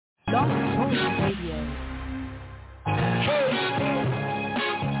Blog Talk Radio.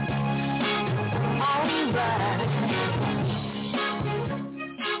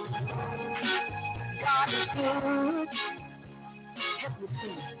 God is good.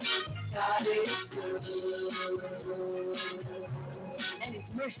 God is good. And His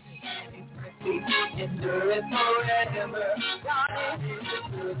mercy endureth forever. God is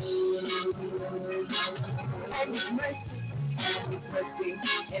good. And His mercy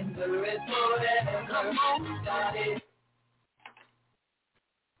endureth forever. Come on, God is.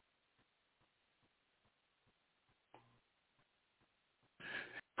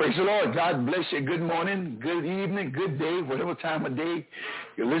 Praise the Lord. God bless you. Good morning, good evening, good day, whatever time of day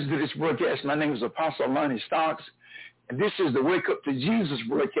you listen to this broadcast. My name is Apostle Lonnie Starks, and this is the Wake Up to Jesus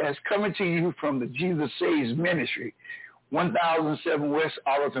broadcast coming to you from the Jesus Saves Ministry, 1007 West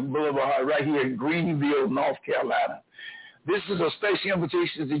Arlington Boulevard, right here in Greenville, North Carolina. This is a special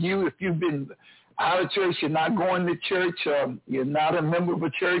invitation to you if you've been out of church, you're not going to church, you're not a member of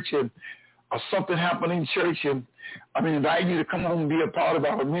a church, or something happened in church, and I invite you to come home and be a part of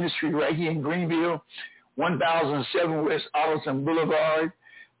our ministry right here in Greenville, 1007 West Arlington Boulevard,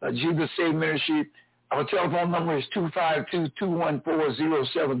 Jesus Save Ministry. Our telephone number is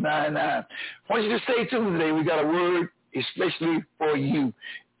 252-214-0799. I want you to stay tuned today. We got a word especially for you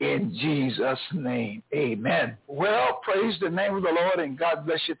in Jesus' name. Amen. Well, praise the name of the Lord, and God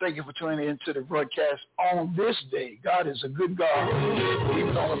bless you. Thank you for tuning in to the broadcast on this day. God is a good God,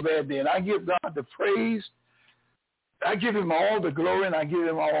 even on a bad day. And I give God the praise. I give him all the glory, and I give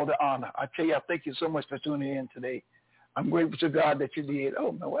him all the honor. I tell you, I thank you so much for tuning in today. I'm grateful to God that you did.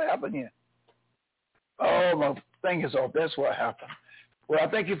 Oh, man, what happened here? Oh, my thing is off. That's what happened. Well, I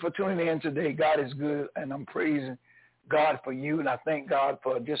thank you for tuning in today. God is good, and I'm praising God for you, and I thank God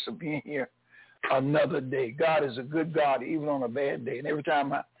for just being here another day. God is a good God, even on a bad day. And every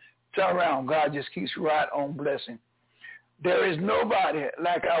time I turn around, God just keeps right on blessing. There is nobody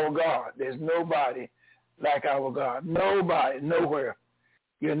like our God. There's nobody like our God. Nobody, nowhere.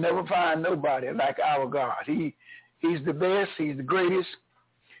 You'll never find nobody like our God. He's the best. He's the greatest.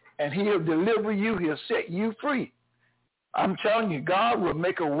 And he'll deliver you. He'll set you free. I'm telling you, God will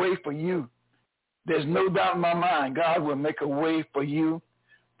make a way for you. There's no doubt in my mind. God will make a way for you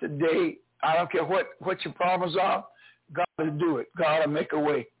today. I don't care what your problems are. God will do it. God will make a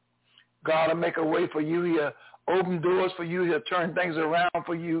way. God will make a way for you. He'll open doors for you. He'll turn things around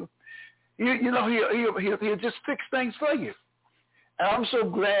for you. He'll just fix things for you. And I'm so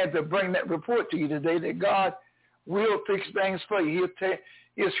glad to bring that report to you today that God will fix things for you.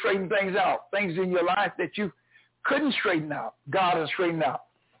 He'll straighten things out. Things in your life that you couldn't straighten out, God will straighten out.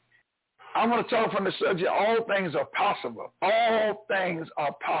 I want to talk from the subject, all things are possible. All things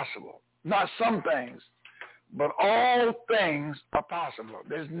are possible. Not some things, but all things are possible.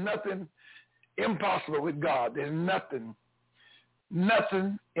 There's nothing impossible with God. There's nothing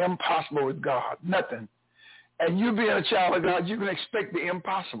impossible with God. Nothing. And you being a child of God, you can expect the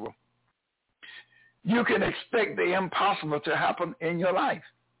impossible. You can expect the impossible to happen in your life.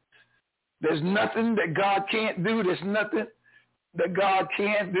 There's nothing that God can't do. There's nothing that God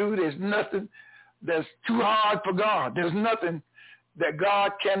can't do. There's nothing that's too hard for God. There's nothing that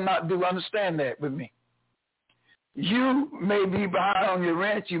God cannot do. Understand that with me. You may be behind on your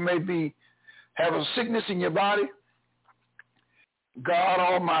rent. You may have a sickness in your body. God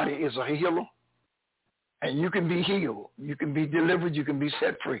Almighty is a healer, and you can be healed. You can be delivered. You can be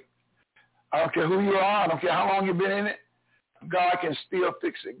set free. I don't care who you are. I don't care how long you've been in it. God can still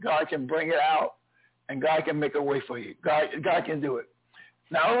fix it. God can bring it out, and God can make a way for you. God can do it.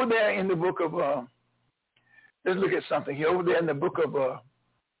 Now, over there in the book of, let's look at something here. Over there in the book of,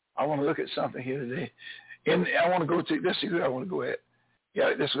 I want to look at something here today. I want to go to, let's see where I want to go at.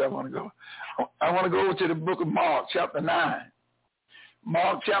 Yeah, that's where I want to go. I want to go over to the book of Mark, chapter 9.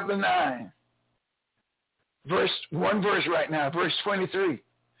 Mark, chapter 9. One verse right now, verse 23.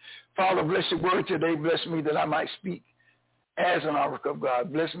 Father, bless your word today. Bless me that I might speak as an oracle of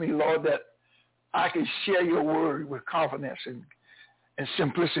God. Bless me, Lord, that I can share your word with confidence and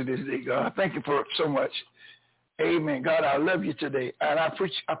simplicity today, God. Thank you for it so much. Amen. God, I love you today. And I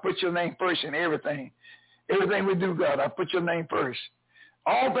put your name first in everything. Everything we do, God, I put your name first.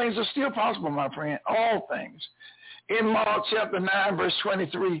 All things are still possible, my friend. All things. In Mark chapter 9, verse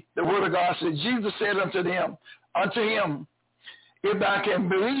 23, the word of God said, Jesus said unto him, if thou can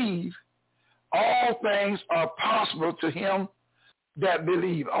believe, all things are possible to him that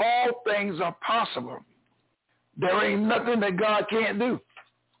believe. All things are possible. There ain't nothing that God can't do.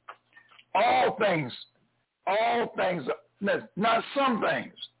 All things, not some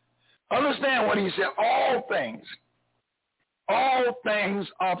things. Understand what he said, all things All things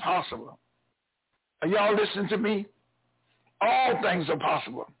are possible. Are y'all listening to me? All things are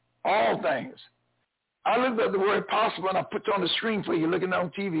possible. All things. I looked at the word possible, and I put it on the screen for you, looking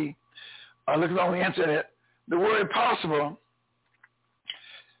on TV, looking on the internet. The word possible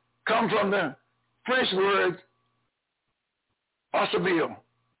comes from the French word possible, Possibillis.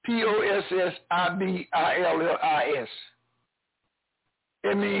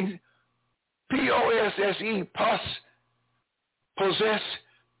 It means Posse, possess,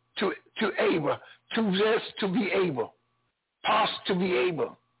 to able, to possess, to be able, to be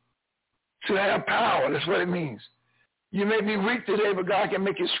able, to have power. That's what it means. You may be weak today, but God can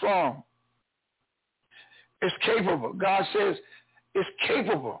make you strong. It's capable. God says it's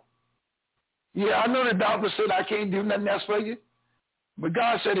capable. Yeah, I know the doctor said I can't do nothing else for you, but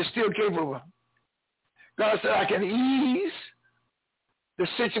God said it's still capable. God said I can ease the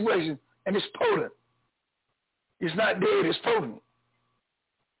situation, and it's potent. It's not dead, it's potent.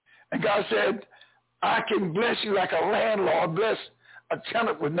 And God said, I can bless you like a landlord bless a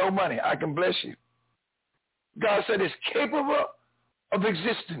tenant with no money. I can bless you. God said it's capable of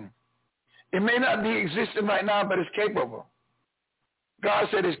existing. It may not be existing right now, but it's capable. God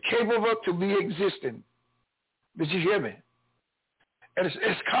said it's capable to be existing. Did you hear me? And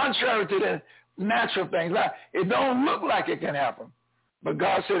it's contrary to the natural things. Like, it don't look like it can happen, but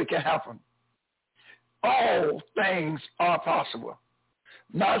God said it can happen. All things are possible.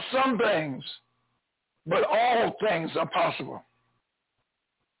 Not some things, but all things are possible.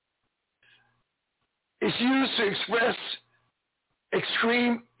 It's used to express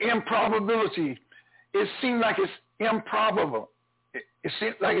extreme improbability. It seems like it's improbable. It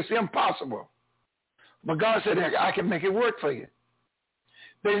seems like it's impossible. But God said, I can make it work for you.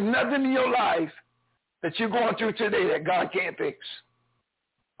 There's nothing in your life that you're going through today that God can't fix.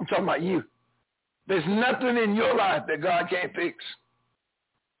 I'm talking about you. There's nothing in your life that God can't fix.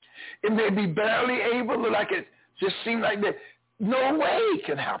 It may be barely able, like it just seems like that. No way it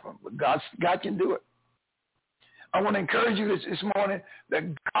can happen, but God can do it. I want to encourage you this morning that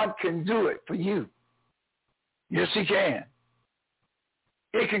God can do it for you. Yes, he can.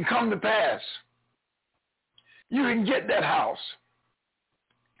 It can come to pass. You can get that house.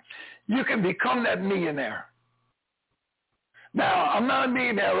 You can become that millionaire. Now, I'm not a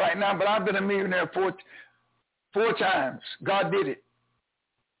millionaire right now, but I've been a millionaire four times. God did it.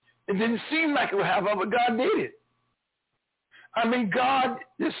 It didn't seem like it would happen, but God did it. I mean, God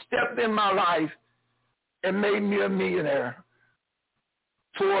just stepped in my life and made me a millionaire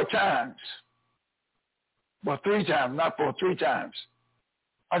 4 times. Well, 3 times, not 4, 3 times.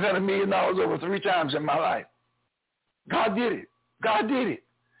 I got $1 million over 3 times in my life. God did it. God did it.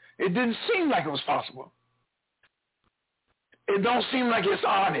 It didn't seem like it was possible. It don't seem like it's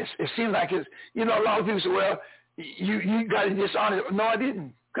honest. It seems like it's, a lot of people say, well, you got it dishonest. No, I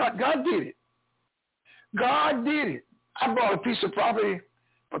didn't. God did it. God did it. I bought a piece of property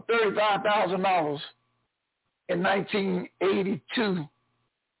for $35,000 in 1982.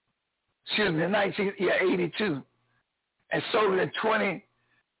 Excuse me, 82, and sold it in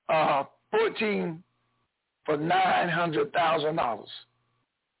 2014 for $900,000.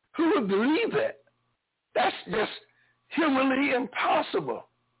 Who would believe that? That's just humanly impossible.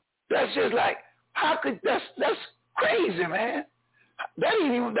 That's just like, that's crazy, man.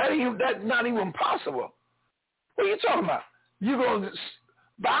 That's not even possible. What are you talking about? You're going to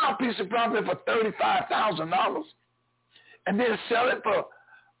buy a piece of property for $35,000 and then sell it for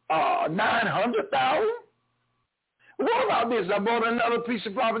 $900,000? What about this? I bought another piece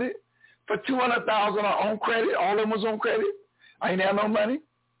of property for $200,000 on credit. All of them was on credit. I ain't had no money.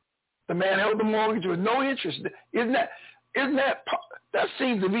 The man held the mortgage with no interest. That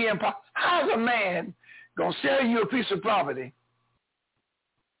seems to be impossible. How's a man gonna sell you a piece of property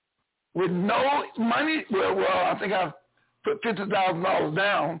with no money? Well, I think I put $50,000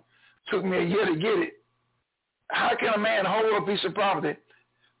 down. Took me a year to get it. How can a man hold a piece of property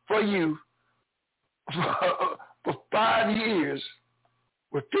for you for 5 years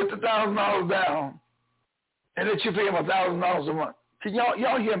with $50,000 down, and that you pay him $1,000 a month? Can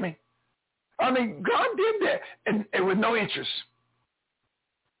y'all hear me? I mean, God did that, and with no interest.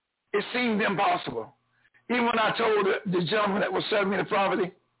 It seemed impossible. Even when I told the gentleman that was selling me the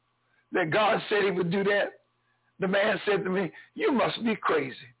property that God said he would do that, the man said to me, "You must be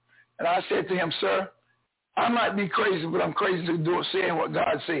crazy." And I said to him, "Sir, I might be crazy, but I'm crazy to do saying what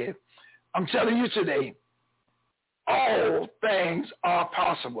God said." I'm telling you today, all things are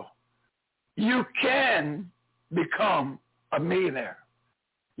possible. You can become a millionaire.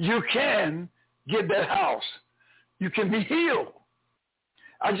 You can get that house. You can be healed.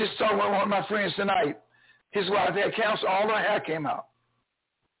 I just talked with one of my friends tonight His wife had cancer. All her hair came out.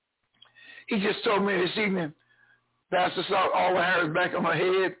 He just told me this evening, Pastor, all the hair is back on her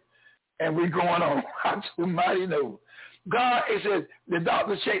head, and we're going on. I told him, mighty no. God, he said, the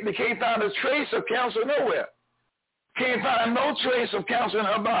doctor checked. They can't find a trace of cancer nowhere. Can't find no trace of cancer in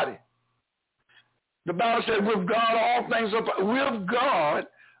her body. The Bible said, with God, all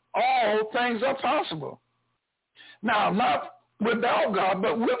things are possible. Now, not without God,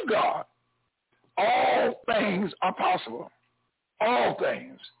 but with God, all things are possible. All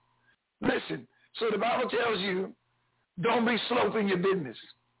things. Listen, so the Bible tells you, don't be slow in your business.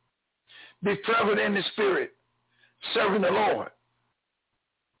 Be fervent in the Spirit, serving the Lord.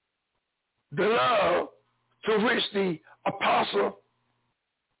 The love to which the apostle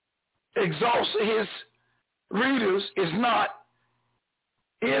exalts his readers is not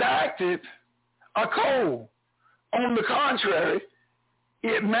inactive or cold. On the contrary,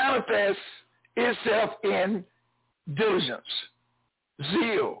 it manifests itself in diligence,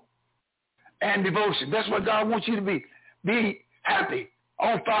 zeal, and devotion. That's what God wants you to be. Be happy,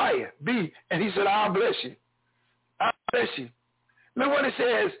 on fire. And he said, I'll bless you. I'll bless you. Look what it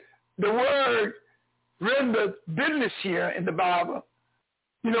says. The word render business here in the Bible,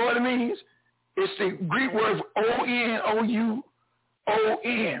 you know what it means? It's the Greek word O-N-O-U-O-N.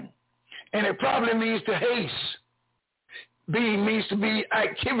 And it probably means to haste. Being means to be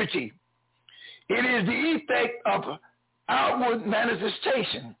activity. It is the effect of outward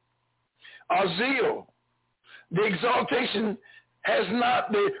manifestation or zeal. The exaltation has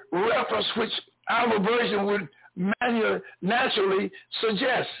not the reference which our version would naturally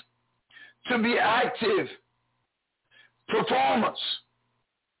suggest. To be active, performance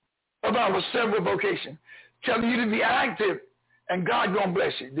of our several vocation. Telling you to be active, and God gonna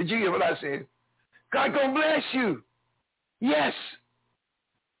bless you. Did you hear what I said? God gonna bless you. Yes.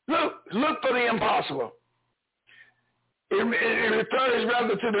 Look for the impossible. It refers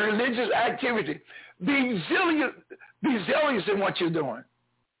rather to the religious activity. Be zealous in what you're doing.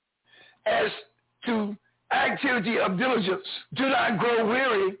 As to activity of diligence, do not grow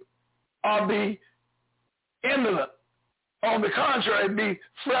weary or be indolent. On the contrary, be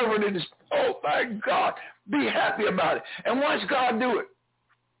fervent in this. Oh my God, be happy about it. And watch God do it.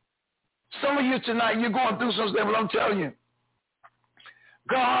 Some of you tonight, you're going through some stuff, but I'm telling you,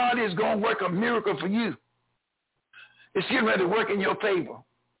 God is going to work a miracle for you. It's getting ready to work in your favor.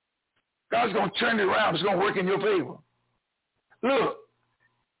 God's going to turn it around. It's going to work in your favor. Look,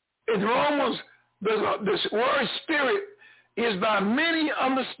 in Romans, this word spirit is by many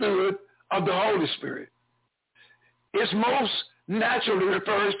understood of the Holy Spirit. It most naturally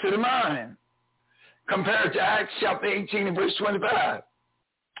refers to the mind, compared to Acts chapter 18 and verse 25,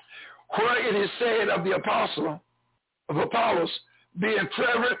 where it is said of the apostle, of Apollos, being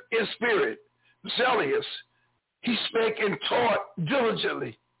fervent in spirit, zealous, he spake and taught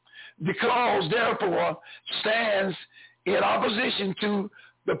diligently. The clause, therefore, stands in opposition to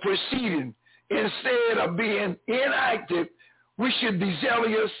the preceding. Instead of being inactive, we should be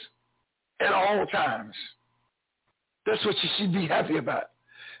zealous at all times. That's what you should be happy about.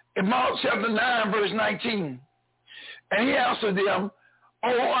 In Mark chapter 9, verse 19, and he answered them,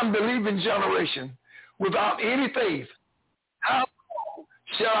 O unbelieving generation, without any faith, how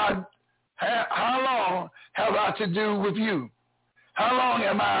long have I to do with you? How long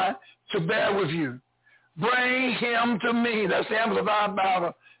am I to bear with you? Bring him to me. That's the Amplified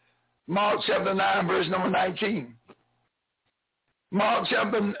Bible. Mark chapter 9, verse number 19. Mark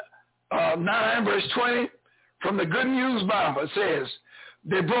chapter 9, verse 20, from the Good News Bible, it says,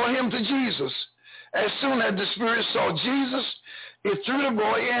 they brought him to Jesus. As soon as the Spirit saw Jesus, it threw the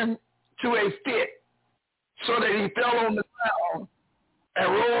boy into a fit, so that he fell on the ground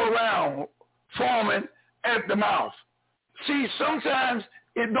and rolled around, foaming at the mouth. See, sometimes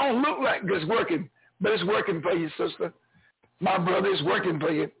it don't look like it's working, but it's working for you, sister. My brother, it's working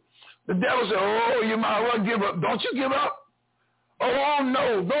for you. The devil said, oh, you might well give up. Don't you give up. Oh,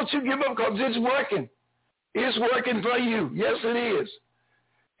 no, don't you give up, because it's working. It's working for you. Yes, it is.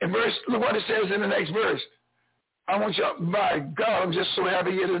 And look what it says in the next verse. I want you, by God, I'm just so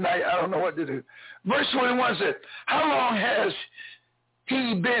happy here tonight, I don't know what to do. Verse 21 said, how long has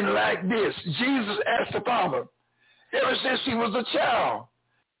he been like this? Jesus asked the Father. Ever since he was a child.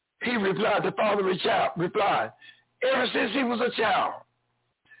 He replied, the Father replied, ever since he was a child.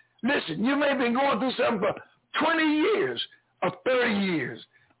 Listen, you may have been going through something for 20 years, or 30 years,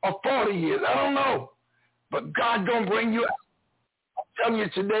 or 40 years. I don't know. But God going to bring you out. I'm telling you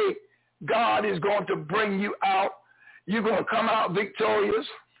today, God is going to bring you out. You're going to come out victorious.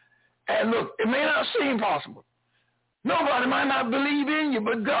 And look, it may not seem possible, Nobody might not believe in you,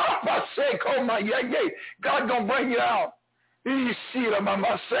 but God, my sake, oh my, yeah, God gonna bring you out. You see it,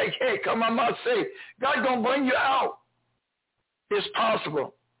 my sake, hey, come on, my sake. God gonna bring you out. It's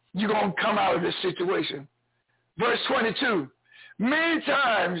possible. You're gonna come out of this situation. Verse 22. Many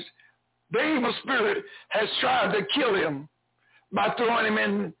times the evil spirit has tried to kill him by throwing him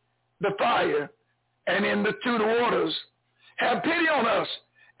in the fire and to the waters. Have pity on us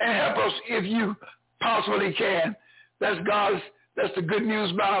and help us if you possibly can. That's the Good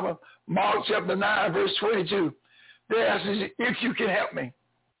News Bible, Mark chapter 9, verse 22. They ask if you can help me.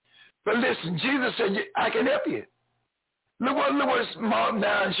 But listen, Jesus said, I can help you. Look what Mark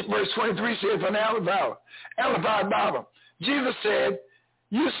 9, verse 23 said from the Amplified Bible. Jesus said,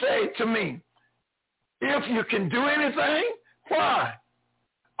 you say to me, if you can do anything, why?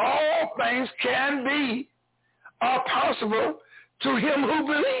 All things are possible to him who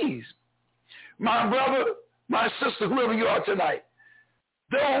believes. My brother, my sister, whoever you are tonight,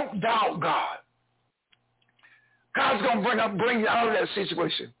 don't doubt God. God's going to bring you out of that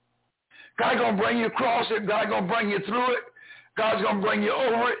situation. God's going to bring you across it. God's going to bring you through it. God's going to bring you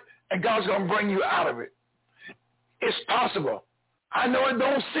over it. And God's going to bring you out of it. It's possible. I know it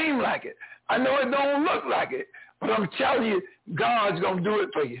don't seem like it. I know it don't look like it. But I'm telling you, God's going to do it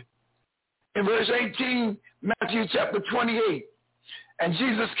for you. In verse 18, Matthew chapter 28, and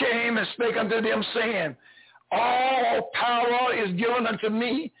Jesus came and spake unto them, saying, all power is given unto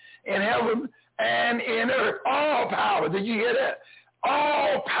me in heaven and in earth. All power. Did you hear that?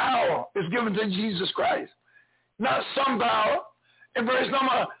 All power is given to Jesus Christ. Not some power. In verse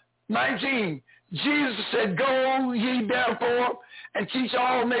number 19, Jesus said, go ye therefore and teach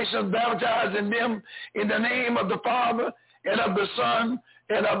all nations, baptizing them in the name of the Father and of the Son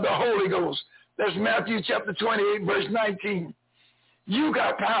and of the Holy Ghost. That's Matthew chapter 28, verse 19. You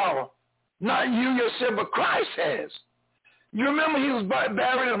got power. Not you yourself, but Christ has. You remember he was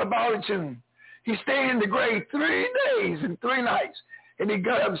buried in a body tomb. He stayed in the grave 3 days and 3 nights. And he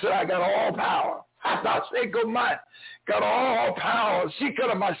got up and said, I got all power. I thought, say, good mind. Got all power. She could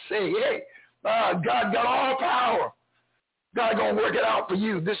have might say, hey, God got all power. God going to work it out for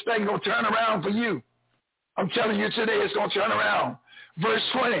you. This thing going to turn around for you. I'm telling you today, it's going to turn around. Verse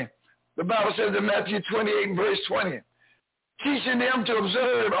 20. The Bible says in Matthew 28 and verse 20, teaching them to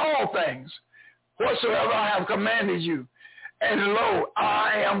observe all things whatsoever I have commanded you. And lo,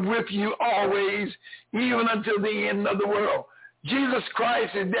 I am with you always, even until the end of the world. Jesus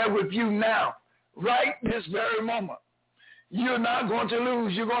Christ is there with you now, right this very moment. You're not going to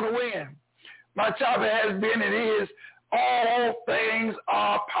lose. You're going to win. My topic has been and is, all things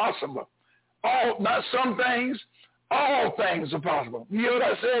are possible. Not some things, all things are possible. You hear what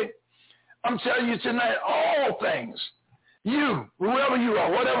I say? I'm telling you tonight, all things. You, whoever you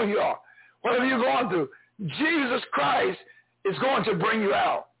are, whatever you are, whatever you're going through, Jesus Christ is going to bring you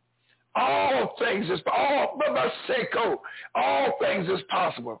out. All things is all things is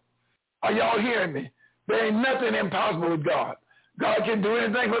possible. Are y'all hearing me? There ain't nothing impossible with God. God can do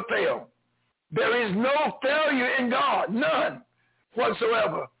anything but fail. There is no failure in God. None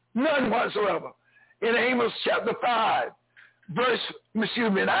whatsoever. None whatsoever. In Amos chapter 5,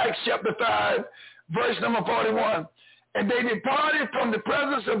 in Acts chapter 5, verse number 41. And they departed from the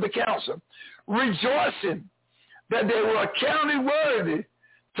presence of the council, rejoicing that they were accounted worthy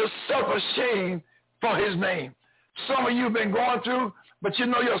to suffer shame for his name. Some of you have been going through, but you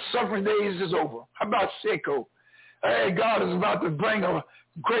know your suffering days is over. How about Seiko? Hey, God is about to bring a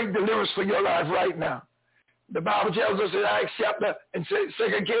great deliverance for your life right now. The Bible tells us in Acts chapter, in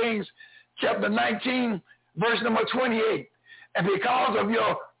 2 Kings chapter 19, verse number 28, and because of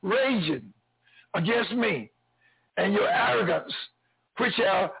your raging against me and your arrogance, which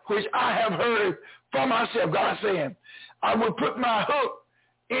I have heard for myself, God saying, I will put my hook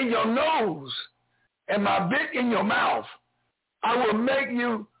in your nose and my bit in your mouth. I will make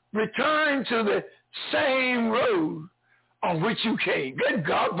you return to the same road on which you came. Good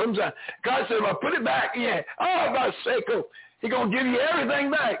God from Zion. God said, I'll put it back in. Oh, God's sake, he's going to give you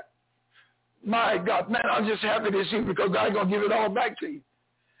everything back. My God, man, I'm just happy to see you because God's going to give it all back to you.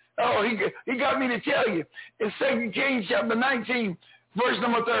 Oh, he got me to tell you in 2 Kings chapter 19, verse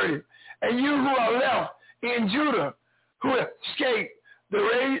number 30. And you who are left in Judah, who escaped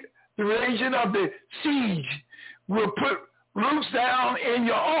the raging of the siege, will put roots down in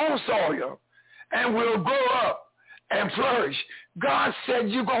your own soil and will grow up and flourish. God said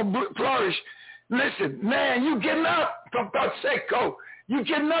you're going to flourish. Listen, man, you getting up from Paseco. You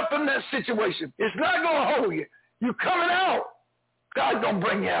getting up from that situation. It's not going to hold you. You coming out. God's going to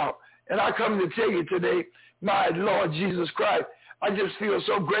bring you out. And I come to tell you today, my Lord Jesus Christ, I just feel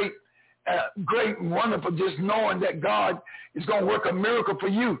so great great and wonderful just knowing that God is going to work a miracle for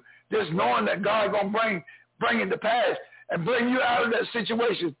you. Just knowing that God is going to bring it to pass and bring you out of that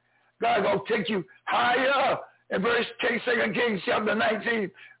situation. God is going to take you higher. In verse 2 Kings chapter 19,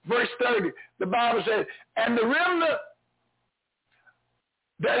 verse 30, the Bible says, and the remnant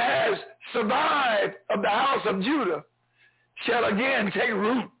that has survived of the house of Judah shall again take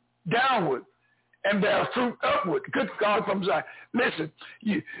root downward and bear fruit upward. Good God from Zion. Listen,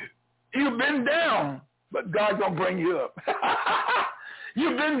 you've been down, but God's going to bring you up.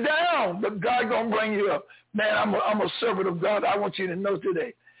 You've been down, but God's going to bring you up. Man, I'm a servant of God. I want you to know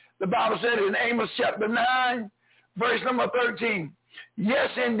today. The Bible said in Amos chapter 9, verse number 13, yes,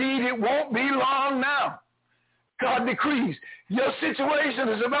 indeed, it won't be long now. God decrees your situation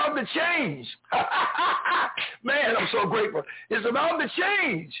is about to change. Man, I'm so grateful. It's about to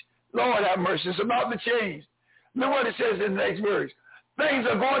change. Lord have mercy. It's about to change. Look what it says in the next verse. Things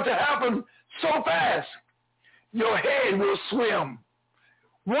are going to happen so fast, your head will swim.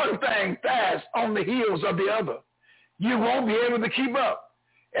 One thing fast on the heels of the other. You won't be able to keep up.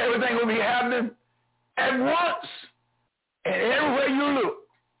 Everything will be happening at once. And everywhere you look,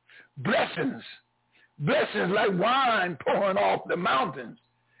 blessings like wine pouring off the mountains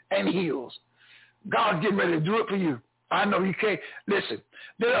and hills. God's getting ready to do it for you. I know you can't. Listen,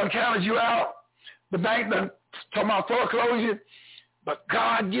 they done counted you out. The bank done talking about foreclosure. But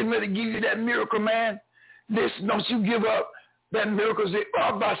God getting ready to give you that miracle, man. Listen, don't you give up. That miracle is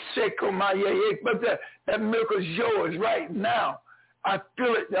but that miracle is yours right now. I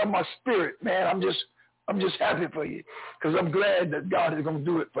feel it in my spirit, man. I'm just happy for you because I'm glad that God is going to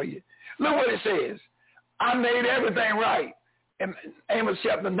do it for you. Look what it says. I made everything right. In Amos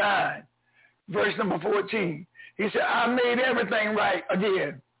chapter 9, verse number 14. He said, I made everything right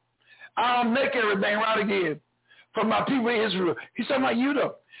again. I'll make everything right again for my people Israel. He's talking about you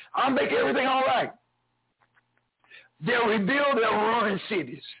though. I'll make everything all right. They'll rebuild their ruined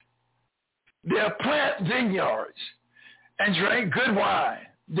cities. They'll plant vineyards and drink good wine.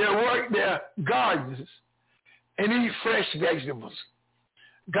 They'll work their gardens and eat fresh vegetables.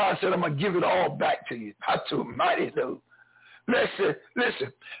 God said, I'm going to give it all back to you. I too mighty though. Listen,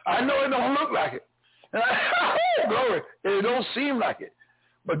 I know it don't look like it. Glory. It don't seem like it.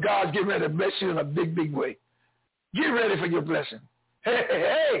 But God's getting ready to bless you in a big, big way. Get ready for your blessing.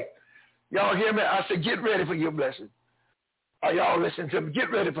 Hey. Y'all hear me? I said, get ready for your blessing. Are y'all listening to me?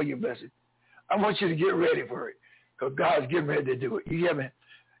 Get ready for your blessing. I want you to get ready for it because God's getting ready to do it. You hear me?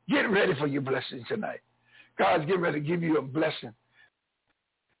 Get ready for your blessing tonight. God's getting ready to give you a blessing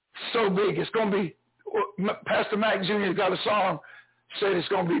so big. It's going to be, Pastor Mac Jr. got a song said it's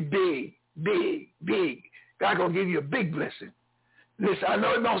going to be big, big, big. God's going to give you a big blessing. Listen, I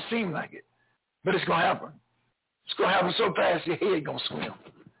know it don't seem like it, but it's going to happen. It's going to happen so fast your head going to swim.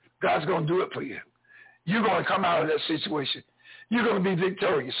 God's going to do it for you. You're going to come out of that situation. You're going to be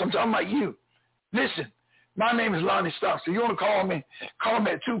victorious. I'm talking about you. Listen, my name is Lonnie Stockton. You want to call me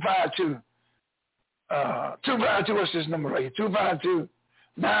at 252, what's this number right here?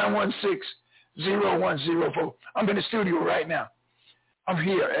 252-916-0104. I'm in the studio right now. I'm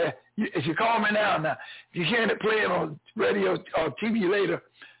here. If you call me now, if you're hearing it playing on radio or TV later,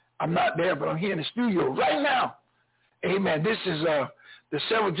 I'm not there, but I'm here in the studio right now. Amen. This is the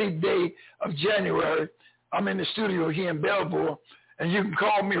 17th day of January. I'm in the studio here in Belleville, and you can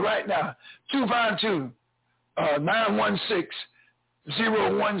call me right now,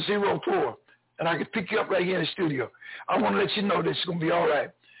 252-916-0104, and I can pick you up right here in the studio. I want to let you know that it's going to be all right.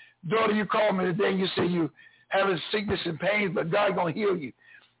 Daughter, you call me today, and you say you having sickness and pain, but God's going to heal you.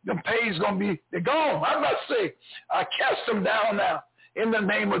 Them pains going to be, they're gone. I'm about to say, I cast them down now in the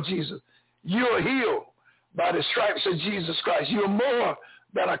name of Jesus. You're healed by the stripes of Jesus Christ. You're more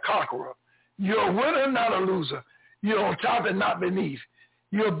than a conqueror. You're a winner, not a loser. You're on top and not beneath.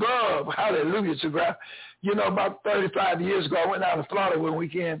 You're above. Hallelujah to God. You know, about 35 years ago, I went out to Florida one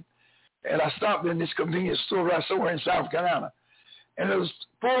weekend, and I stopped in this convenience store right somewhere in South Carolina. And there was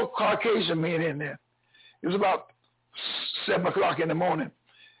 4 Caucasian men in there. It was about 7 o'clock in the morning.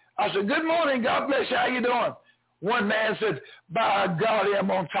 I said, good morning, God bless you. How you doing? One man said, by God, I'm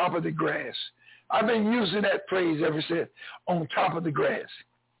on top of the grass. I've been using that phrase ever since, on top of the grass.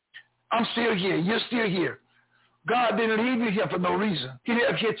 I'm still here. You're still here. God didn't leave you here for no reason. He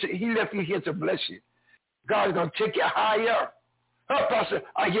left you here to bless you. God is going to take you higher. Oh, Pastor,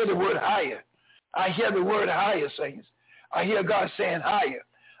 I hear the word higher. I hear the word higher, saints. I hear God saying higher.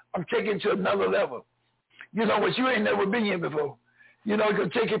 I'm taking to another level. You know what? You ain't never been here before. You know, it's going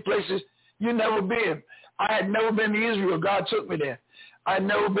to take you places you never been. I had never been to Israel. God took me there. I had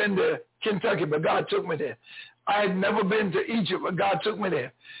never been to Kentucky, but God took me there. I had never been to Egypt, but God took me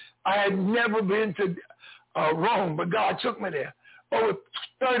there. I had never been to Rome, but God took me there over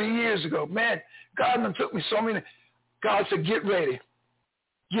 30 years ago. Man, God done took me so many. God said, get ready.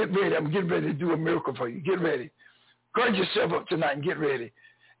 Get ready. I'm getting ready to do a miracle for you. Get ready. Gird yourself up tonight and get ready.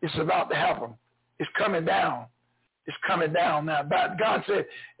 It's about to happen. It's coming down. It's coming down now. But God said,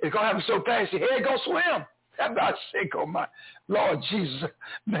 it's going to happen so fast. He said, hey, go swim. I'm not sick on my Lord Jesus.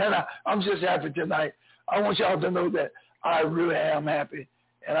 Man, I'm just happy tonight. I want y'all to know that I really am happy.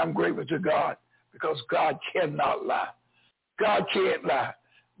 And I'm grateful to God because God cannot lie. God can't lie.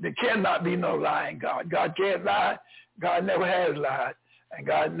 There cannot be no lie in God. God can't lie. God never has lied. And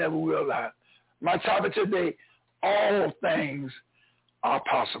God never will lie. My topic today, all things are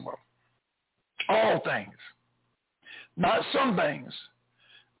possible. All things. Not some things,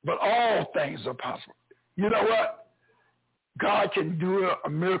 but all things are possible. You know what? God can do a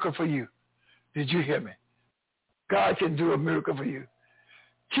miracle for you. Did you hear me? God can do a miracle for you.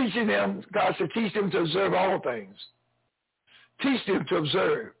 Teaching them, God said, teach them to observe all things. Teach them to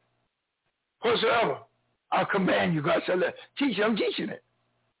observe. Whatsoever I command you, God said, teach you. I'm teaching it.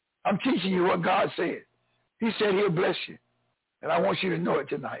 I'm teaching you what God said. He said he'll bless you. And I want you to know it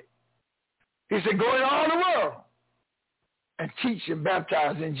tonight. He said, go in all the world and teach and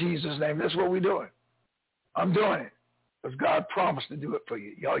baptize in Jesus' name. That's what we're doing. I'm doing it because God promised to do it for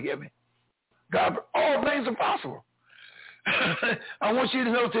you. Y'all hear me? God, all things are possible. I want you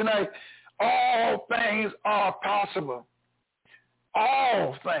to know tonight, all things are possible.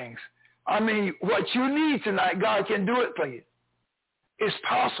 All things. I mean, what you need tonight, God can do it for you. It's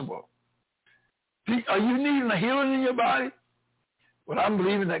possible. Are you needing a healing in your body? Well, I'm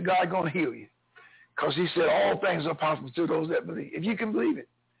believing that God's going to heal you because he said all things are possible to those that believe. If you can believe it,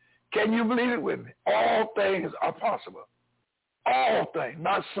 can you believe it with me? All things are possible. All things,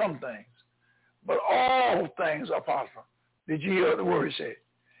 not some things, but all things are possible. Did you hear what the word said?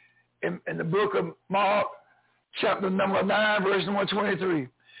 In the book of Mark, chapter number 9, verse number 23.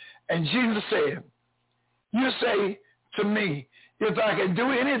 And Jesus said, you say to me, if I can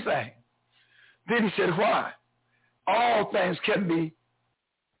do anything. Then he said, why? All things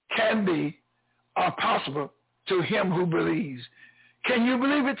are possible to him who believes. Can you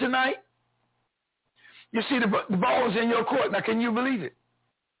believe it tonight? You see, the ball is in your court. Now, can you believe it?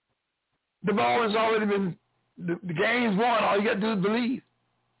 The ball has already been, the game's won. All you got to do is believe.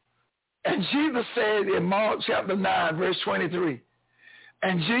 And Jesus said in Mark chapter 9, verse 23,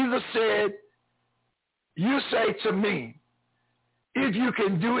 and Jesus said, you say to me, if you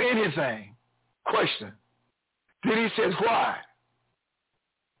can do anything, question. Then he says, why?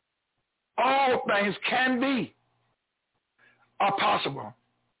 All things are possible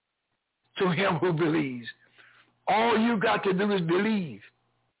to him who believes. All you got to do is believe.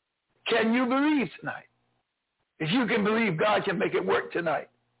 Can you believe tonight? If you can believe, God can make it work tonight.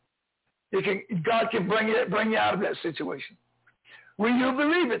 God can bring you out of that situation. Will you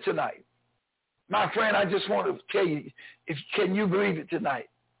believe it tonight? My friend, I just want to tell you, can you believe it tonight?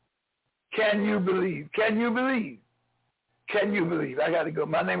 Can you believe? Can you believe? Can you believe? I got to go.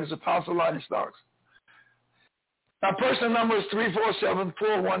 My name is Apostle Lonnie Starks. My personal number is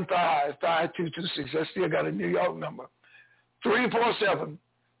 347-415-5226. I still got a New York number. 347-415-5226.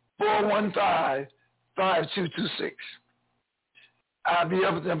 I'll be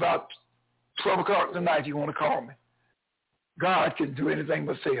up at about 12 o'clock tonight if you want to call me. God can do anything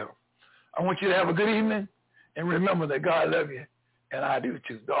but fail. I want you to have a good evening and remember that God loves you and I do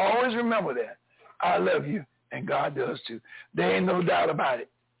too. Always remember that. I love you and God does too. There ain't no doubt about it.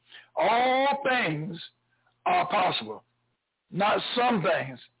 All things are possible. Not some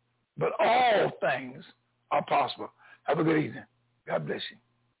things, but all things are possible. Have a good evening. God bless you.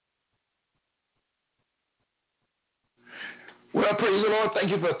 Well, praise the Lord. Thank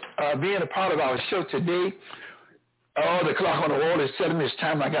you for being a part of our show today. Oh, the clock on the wall is telling me it's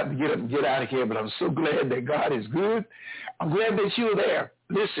time I got to get up and get out of here, but I'm so glad that God is good. I'm glad that you are there.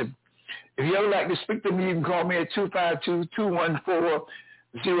 Listen, if you ever like to speak to me, you can call me at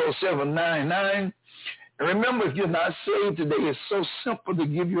 252-214-0799. And remember, if you're not saved today, it's so simple to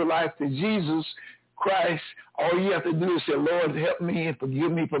give your life to Jesus Christ. All you have to do is say, Lord, help me and forgive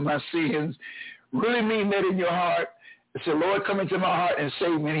me for my sins. Really mean that in your heart. Say, Lord, come into my heart and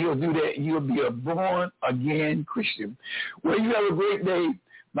save me, and he'll do that, and you'll be a born-again Christian. Well, you have a great day.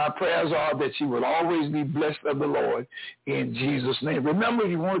 My prayers are that you will always be blessed of the Lord in Jesus' name. Remember,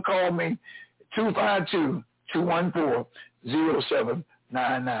 if you want to call me,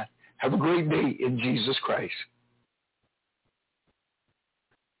 252-214-0799. Have a great day in Jesus Christ.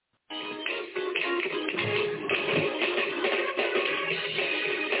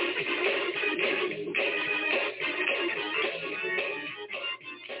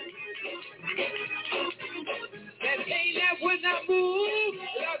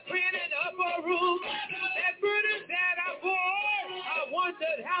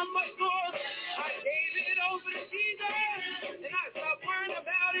 how much